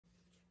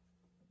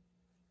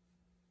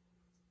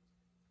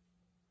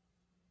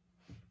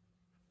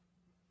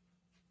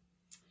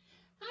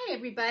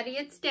everybody,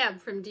 it's Deb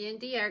from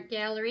D&D Art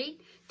Gallery.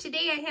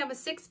 Today I have a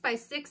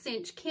 6x6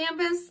 inch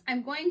canvas.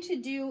 I'm going to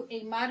do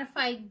a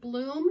modified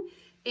bloom,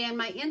 and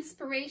my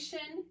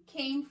inspiration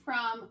came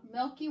from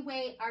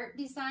Milkyway Art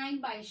Design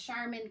by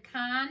Sharmin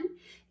Khan,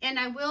 and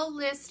I will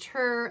list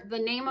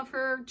the name of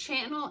her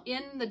channel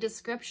in the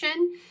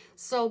description,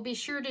 so be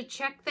sure to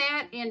check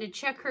that and to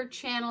check her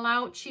channel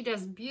out. She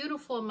does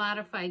beautiful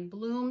modified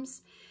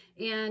blooms,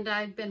 and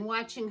I've been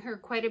watching her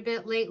quite a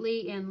bit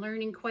lately and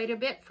learning quite a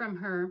bit from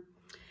her.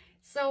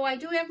 So I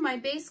do have my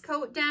base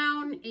coat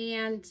down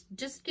and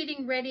just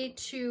getting ready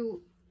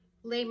to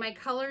lay my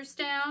colors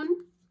down.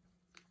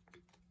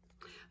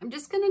 I'm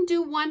just going to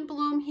do one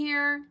bloom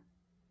here,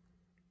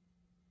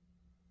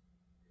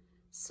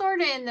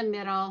 sort of in the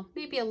middle,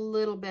 maybe a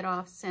little bit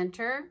off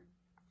center.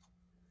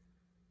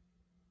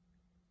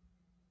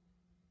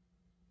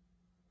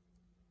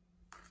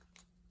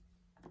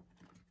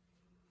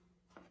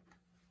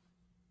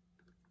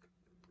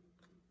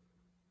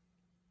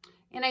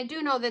 And I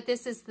do know that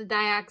this is the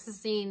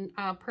dioxazine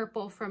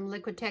purple from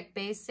Liquitex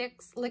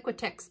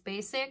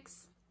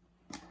Basics.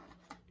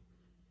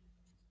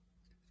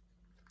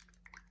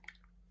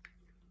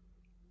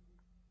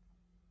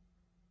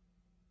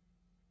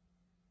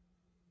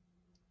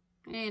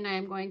 And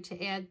I'm going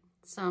to add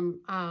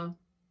some,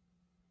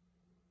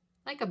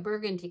 like a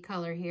burgundy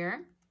color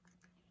here.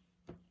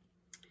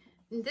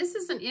 And this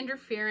is an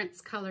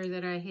interference color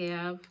that I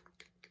have.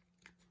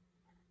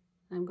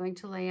 I'm going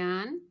to lay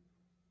on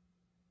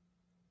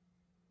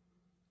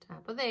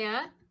top of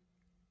that.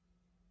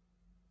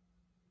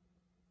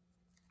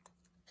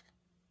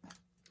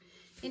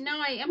 And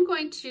now I am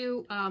going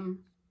to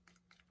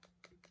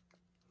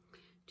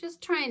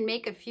just try and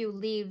make a few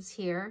leaves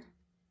here.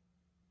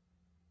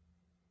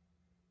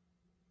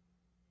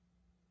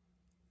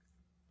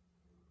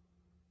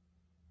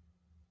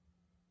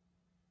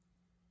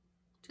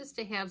 Just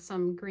to have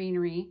some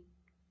greenery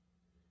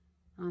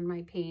on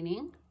my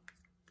painting.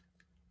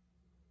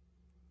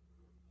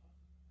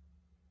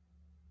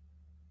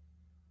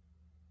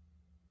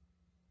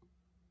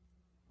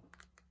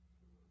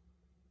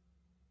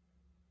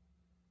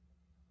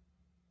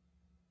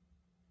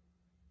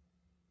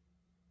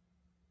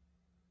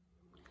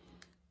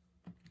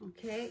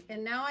 Okay,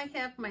 and now I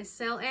have my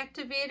cell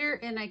activator,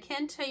 and I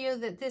can tell you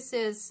that this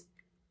is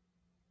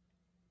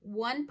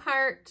 1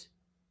 part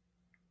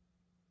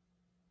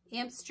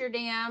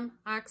Amsterdam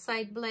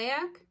Oxide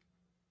Black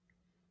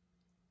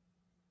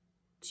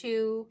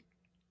to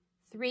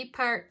 3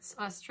 parts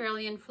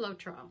Australian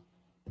Floetrol.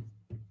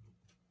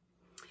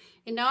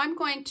 And now I'm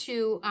going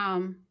to,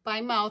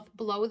 by mouth,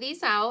 blow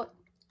these out.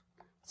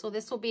 So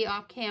this will be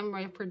off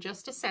camera for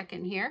just a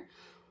second here.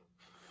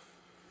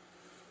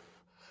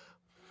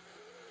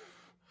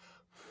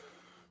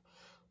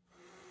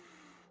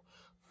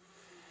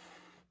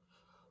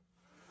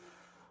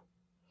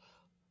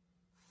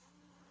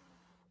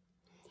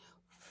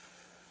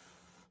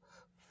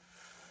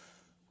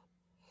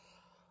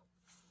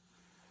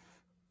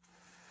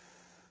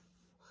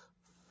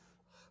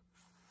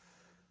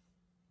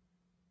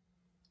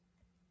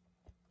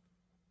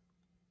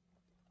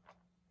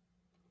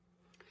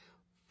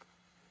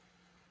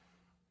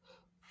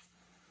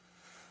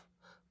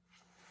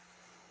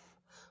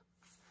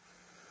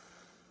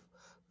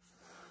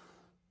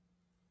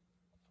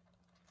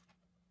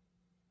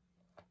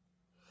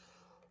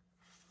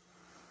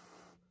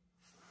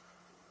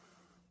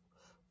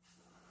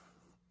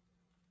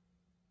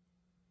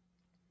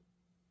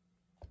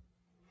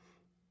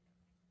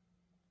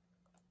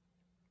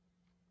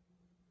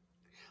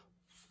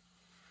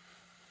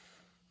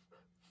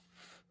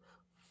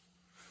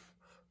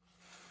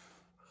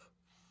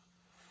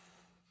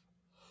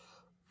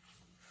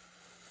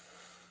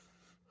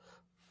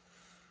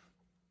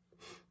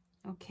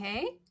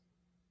 Okay,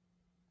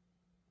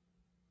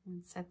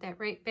 and set that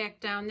right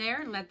back down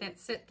there and let that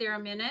sit there a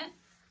minute.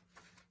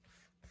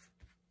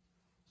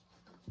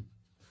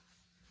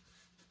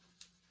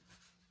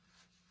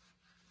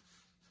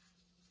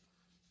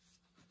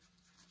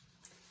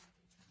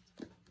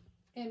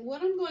 And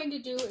what I'm going to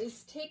do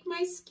is take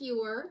my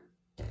skewer,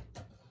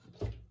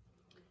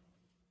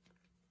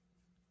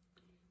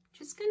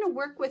 just going to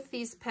work with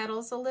these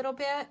petals a little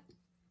bit.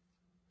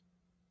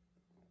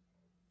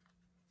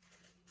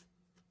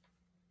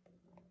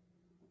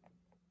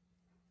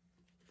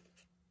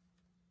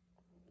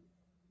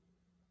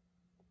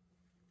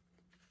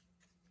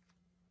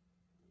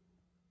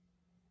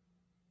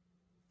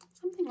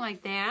 Something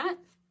like that.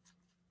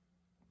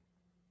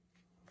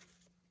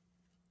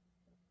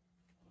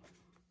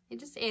 You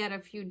just add a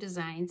few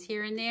designs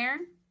here and there.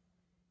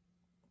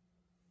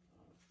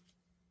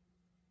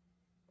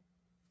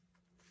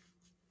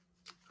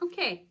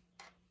 Okay,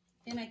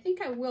 and I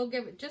think I will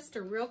give it just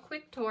a real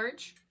quick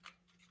torch.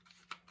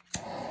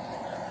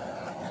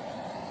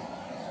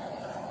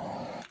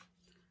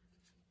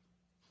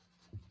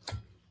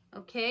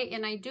 Okay,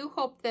 and I do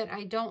hope that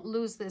I don't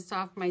lose this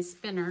off my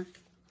spinner.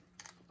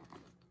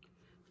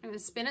 I'm going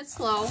to spin it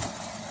slow.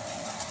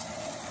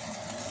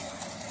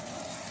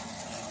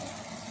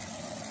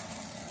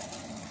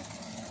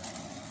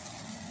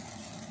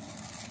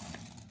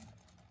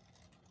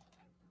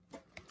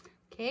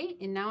 Okay,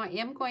 and now I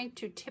am going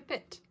to tip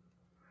it.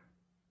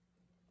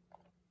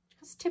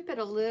 Just tip it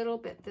a little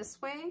bit this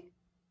way,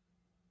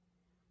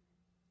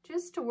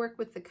 just to work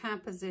with the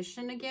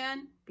composition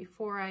again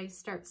before I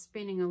start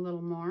spinning a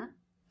little more.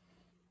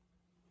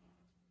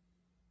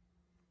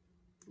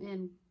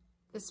 And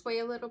this way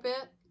a little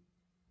bit,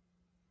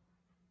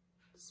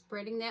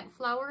 spreading that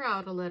flower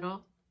out a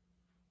little.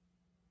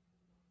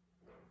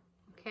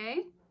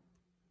 Okay.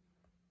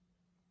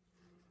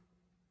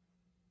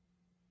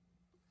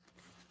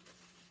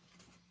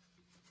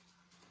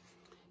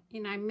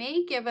 And I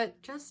may give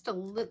it just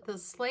the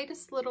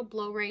slightest little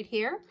blow right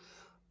here.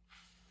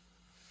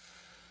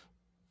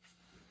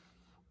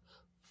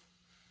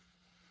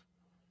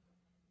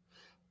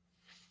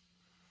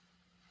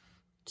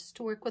 Just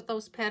to work with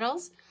those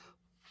petals.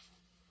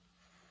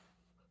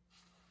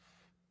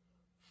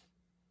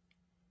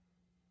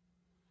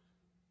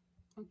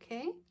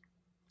 Okay,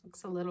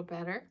 looks a little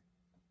better.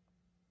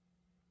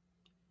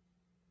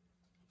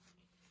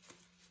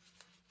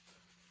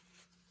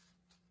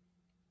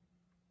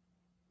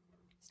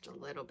 Just a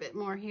little bit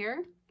more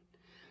here.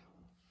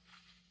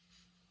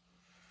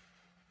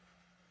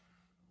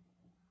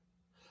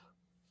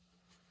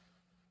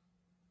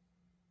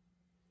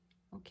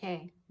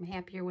 Okay, I'm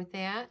happier with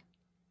that.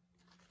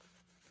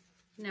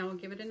 Now I'll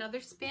give it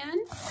another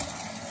spin.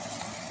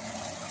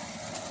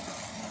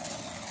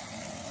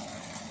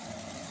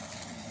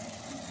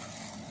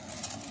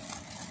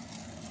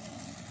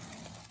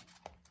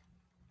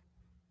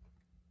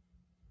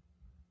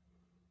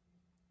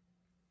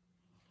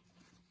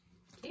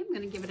 Okay, I'm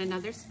going to give it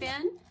another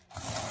spin.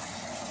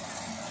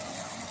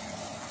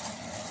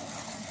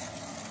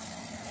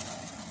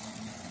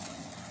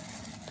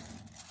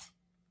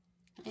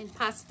 And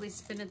possibly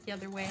spin it the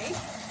other way.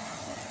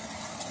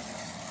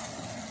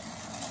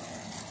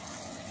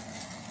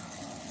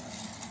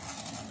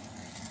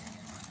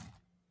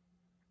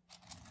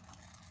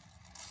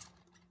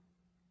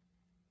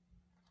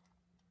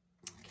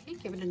 Okay,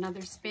 give it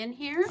another spin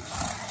here.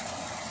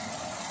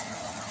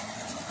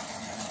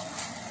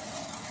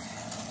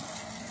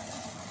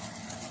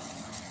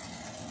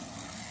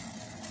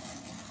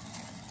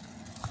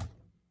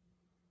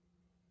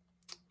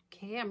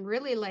 Okay, I'm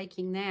really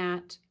liking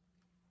that.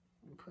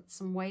 Put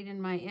some white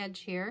in my edge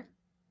here,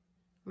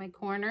 my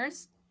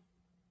corners.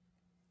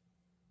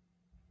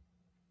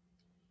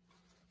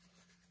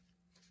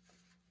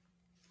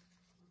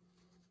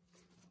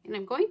 And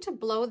I'm going to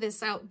blow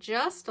this out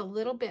just a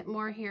little bit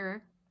more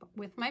here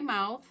with my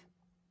mouth.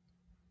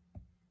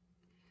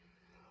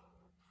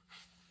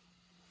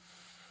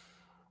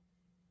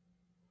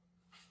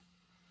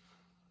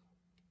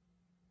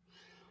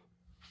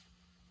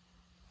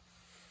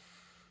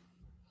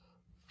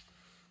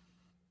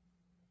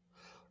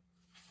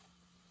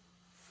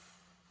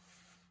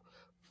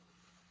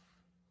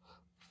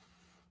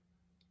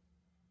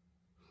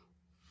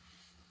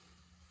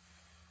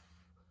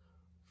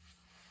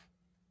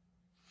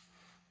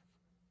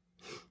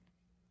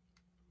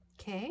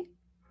 Okay.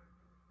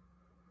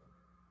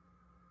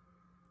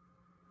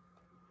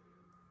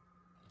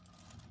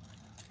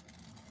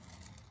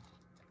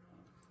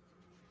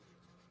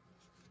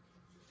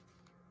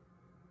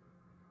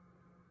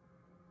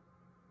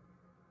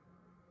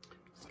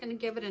 Just going to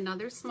give it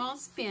another small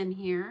spin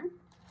here.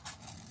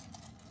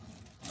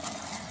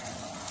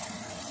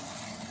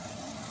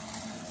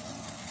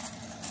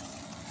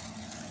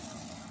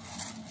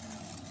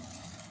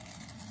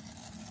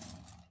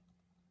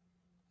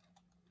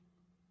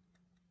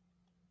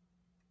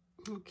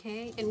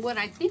 Okay, and what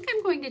I think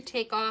I'm going to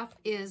take off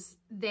is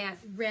that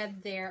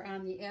red there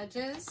on the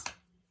edges.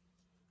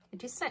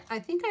 I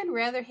think I'd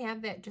rather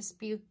have that just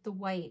be the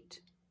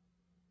white.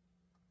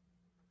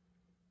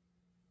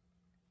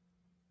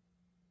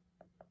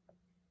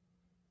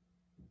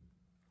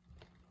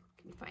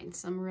 Can find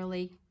some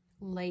really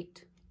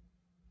light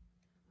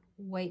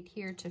white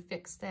here to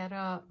fix that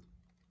up.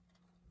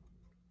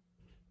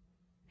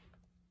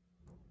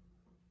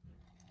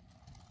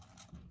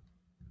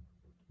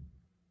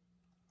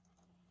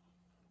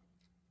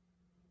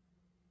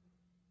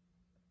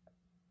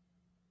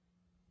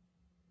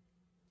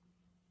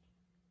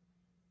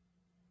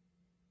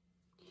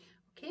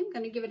 Okay, I'm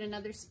going to give it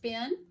another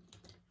spin.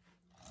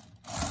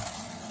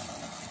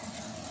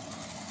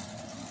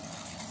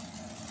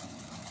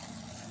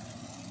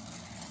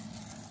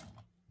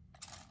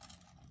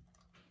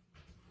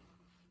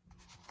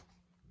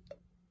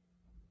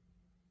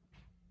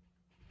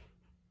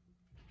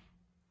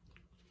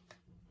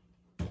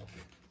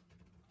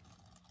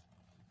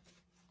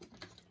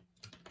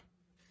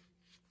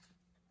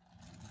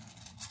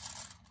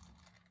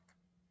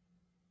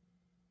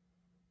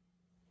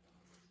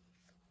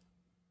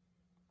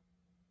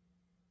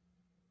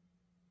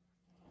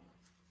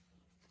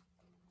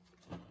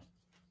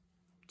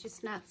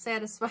 Just not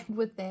satisfied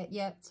with that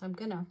yet, so I'm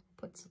gonna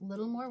put a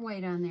little more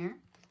white on there.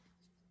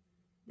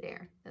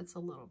 There, that's a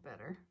little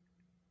better.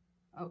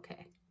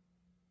 Okay,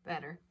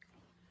 better.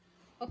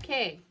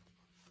 Okay,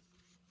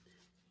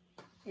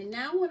 and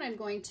now what I'm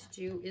going to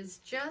do is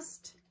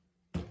just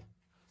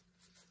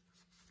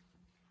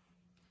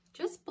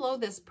just blow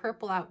this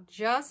purple out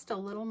just a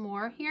little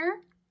more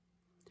here.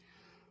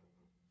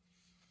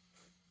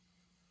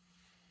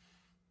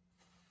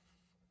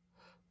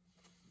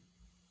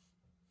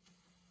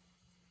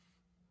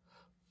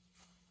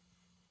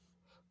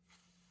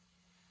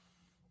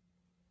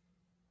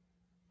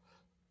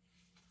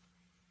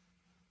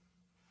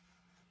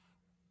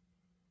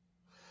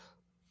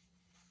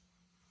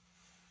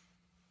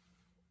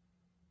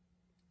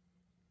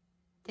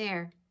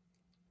 There.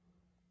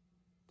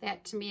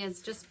 That to me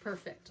is just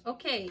perfect.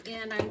 Okay,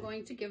 and I'm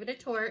going to give it a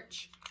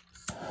torch.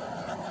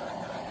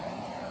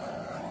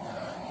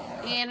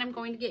 And I'm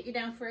going to get you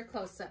down for a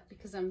close-up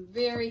because I'm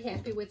very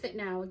happy with it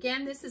now.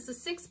 Again, this is a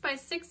 6 by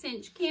 6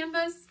 inch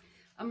canvas,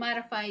 a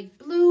modified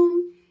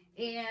bloom,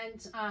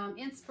 and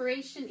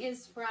inspiration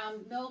is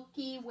from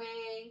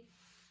Milkyway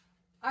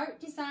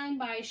Art Design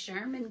by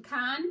Sharmin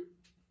Khan.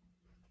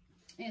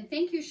 And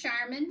thank you,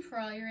 Sharmin, for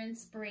all your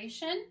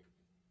inspiration.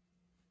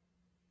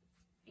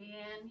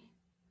 And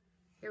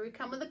here we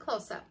come with a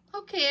close-up.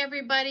 Okay,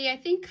 everybody, I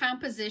think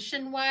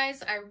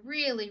composition-wise, I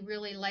really,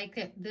 really like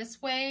it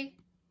this way.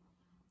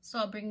 So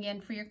I'll bring you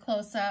in for your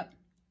close-up.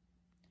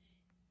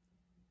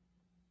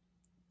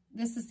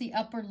 This is the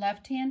upper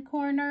left-hand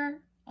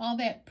corner. All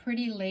that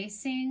pretty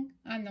lacing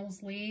on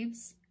those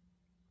leaves.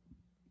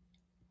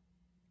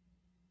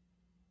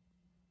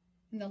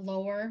 In the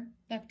lower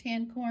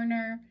left-hand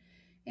corner.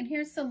 And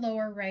here's the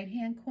lower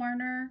right-hand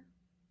corner.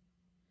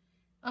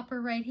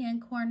 Upper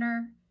right-hand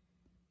corner.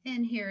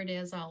 And here it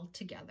is all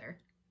together.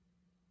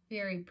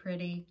 Very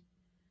pretty.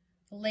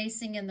 The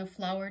lacing in the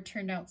flower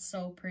turned out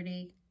so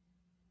pretty.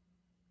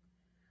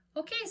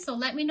 Okay, so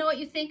let me know what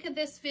you think of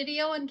this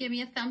video and give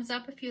me a thumbs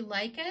up if you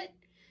like it.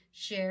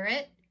 Share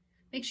it.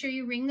 Make sure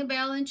you ring the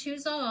bell and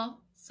choose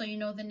all so you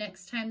know the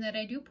next time that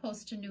I do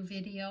post a new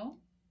video.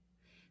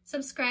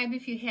 Subscribe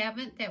if you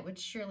haven't. That would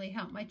surely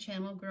help my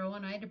channel grow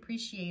and I'd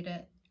appreciate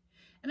it.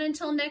 And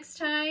until next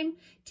time,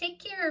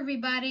 take care,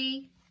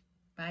 everybody.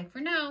 Bye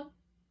for now.